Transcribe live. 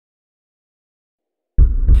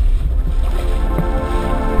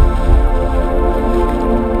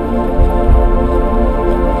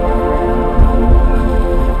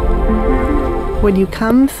When you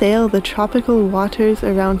come sail the tropical waters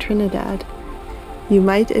around Trinidad, you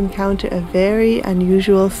might encounter a very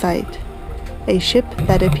unusual sight, a ship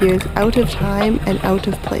that appears out of time and out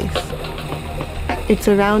of place. It's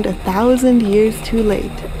around 1,000 years too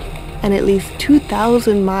late, and at least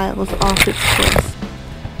 2,000 miles off its course.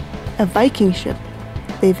 A Viking ship.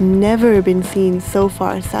 They've never been seen so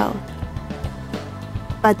far south.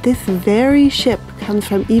 But this very ship comes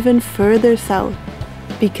from even further south,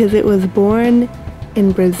 because it was born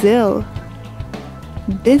in Brazil.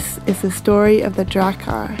 This is the story of the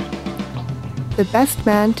Drakar. The best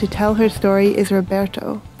man to tell her story is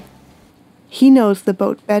Roberto. He knows the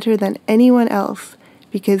boat better than anyone else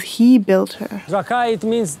because he built her. Drakar, it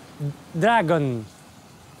means dragon.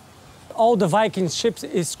 All the Viking ships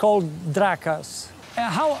is called Drakars.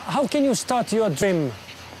 How can you start your dream?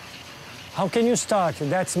 How can you start?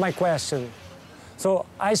 That's my question. So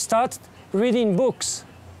I started reading books.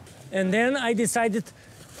 And then I decided,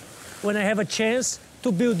 when I have a chance, to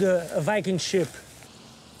build a Viking ship.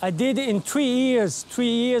 I did it in 3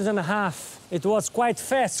 years and a half. It was quite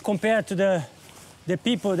fast compared to the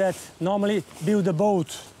people that normally build a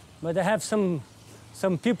boat. But I have some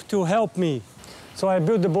people to help me. So I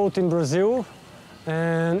built the boat in Brazil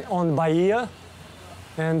and on Bahia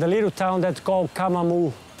and the little town that's called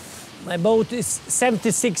Camamu. My boat is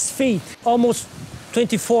 76 feet, almost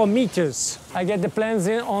 24 meters. I get the plans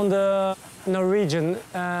in on the Norwegian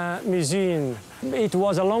museum. It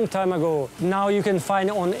was a long time ago. Now you can find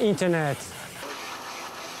it on the internet.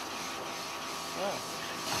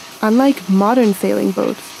 Unlike modern sailing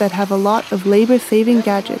boats that have a lot of labor-saving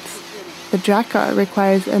gadgets, the Drakar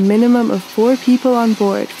requires a minimum of 4 people on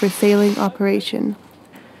board for sailing operation.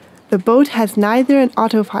 The boat has neither an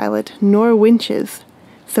autopilot nor winches,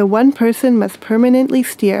 so one person must permanently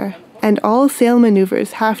steer, and all sail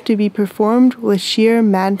maneuvers have to be performed with sheer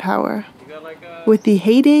manpower. With the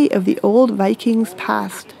heyday of the old Vikings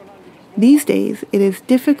past, these days it is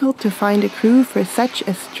difficult to find a crew for such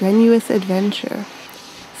a strenuous adventure,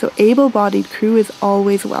 so able-bodied crew is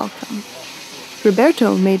always welcome.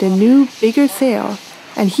 Roberto made a new, bigger sail,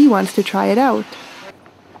 and he wants to try it out.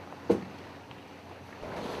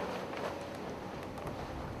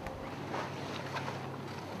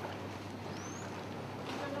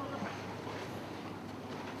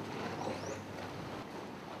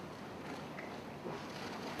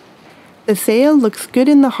 The sail looks good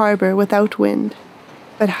in the harbor without wind,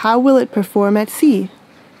 but how will it perform at sea?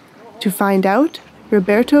 To find out,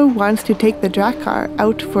 Roberto wants to take the Drakar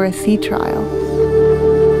out for a sea trial.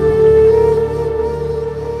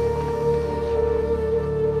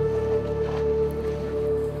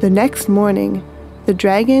 The next morning, the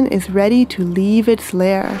dragon is ready to leave its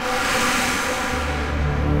lair.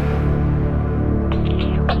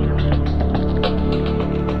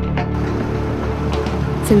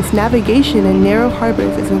 Since navigation in narrow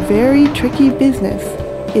harbors is a very tricky business,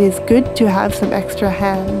 it is good to have some extra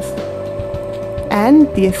hands and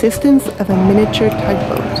the assistance of a miniature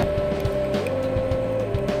tugboat.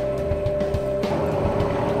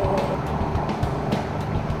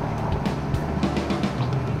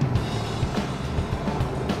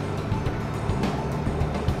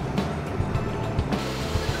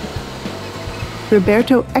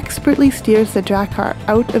 Roberto expertly steers the Drakar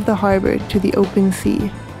out of the harbor to the open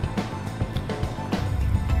sea.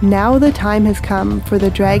 Now the time has come for the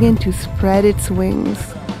dragon to spread its wings,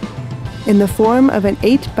 in the form of an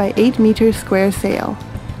 8 by 8 meter square sail.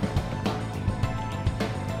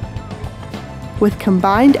 With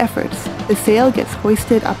combined efforts, the sail gets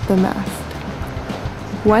hoisted up the mast.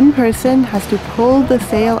 One person has to pull the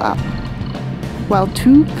sail up, while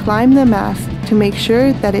 2 climb the mast to make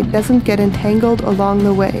sure that it doesn't get entangled along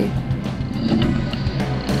the way.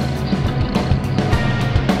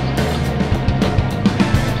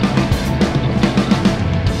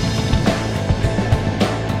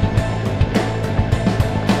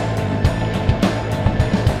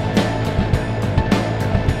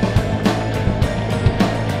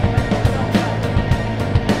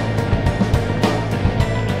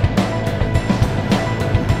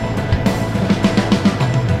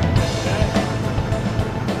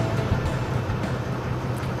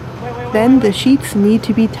 Then the sheets need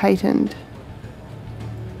to be tightened.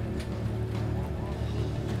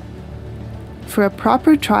 For a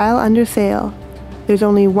proper trial under sail, there's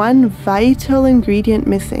only one vital ingredient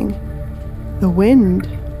missing: the wind.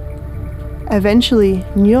 Eventually,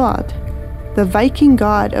 Njord, the Viking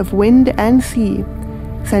god of wind and sea,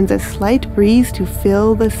 sends a slight breeze to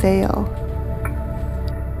fill the sail.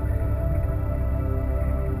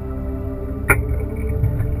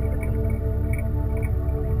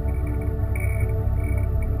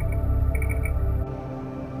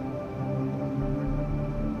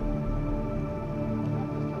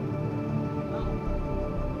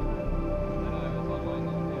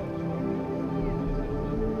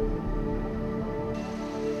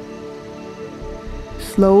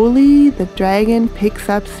 Slowly, the dragon picks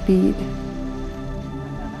up speed.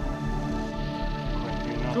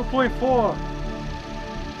 2.4.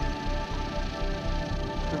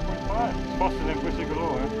 2.5. It's faster than pushing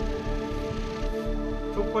below, eh?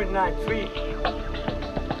 2.93.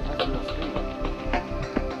 That's real speed.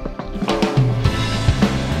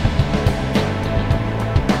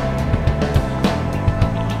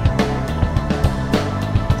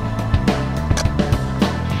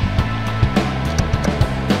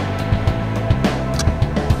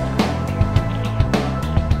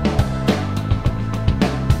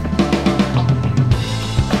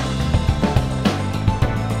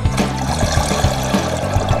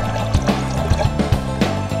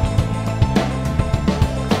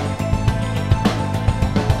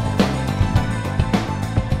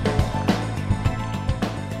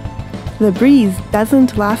 The breeze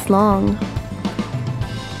doesn't last long,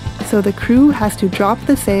 so the crew has to drop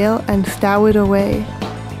the sail and stow it away.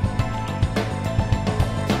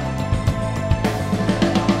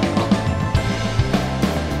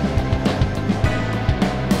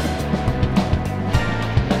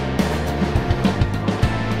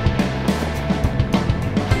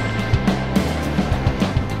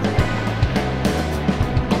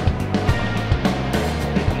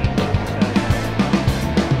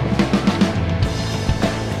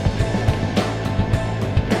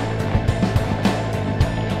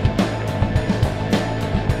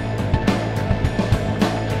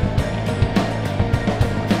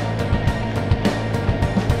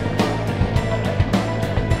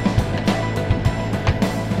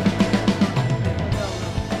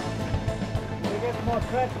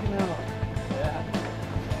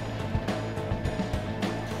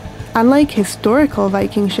 Unlike historical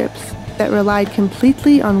Viking ships that relied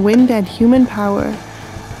completely on wind and human power,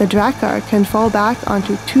 the Drakar can fall back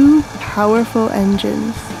onto two powerful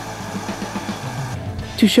engines.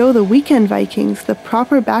 To show the weekend Vikings the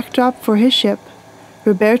proper backdrop for his ship,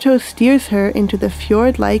 Roberto steers her into the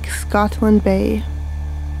fjord-like Scotland Bay.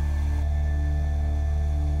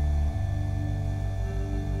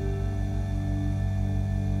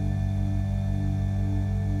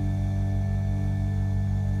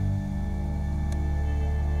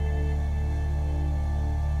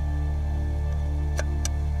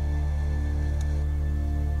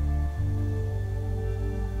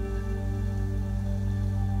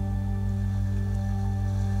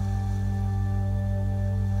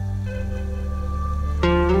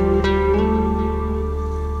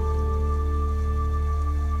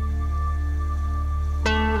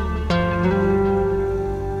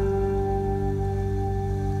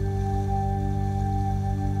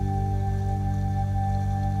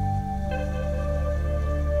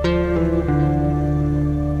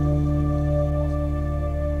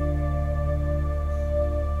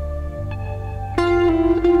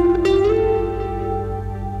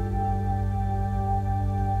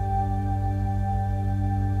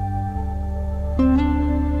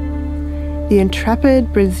 The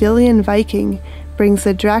intrepid Brazilian Viking brings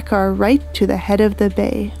the Drakar right to the head of the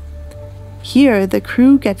bay. Here, the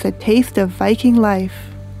crew gets a taste of Viking life.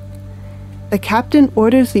 The captain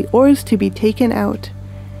orders the oars to be taken out,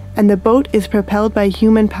 and the boat is propelled by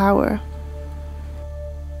human power.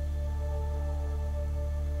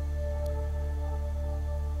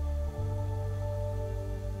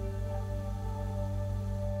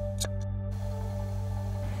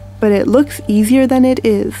 But it looks easier than it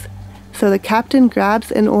is, so the captain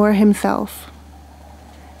grabs an oar himself.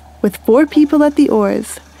 With 4 people at the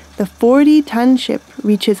oars, the 40-ton ship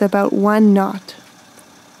reaches about 1 knot.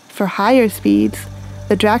 For higher speeds,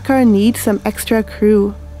 the Drakar needs some extra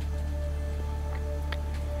crew.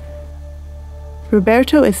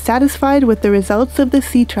 Roberto is satisfied with the results of the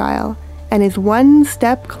sea trial and is 1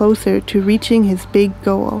 step closer to reaching his big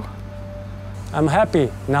goal. I'm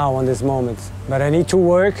happy now on this moment, but I need to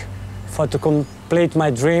work to complete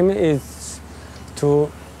my dream is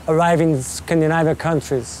to arrive in Scandinavian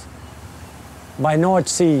countries by North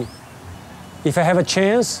Sea. If I have a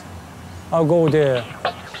chance, I'll go there.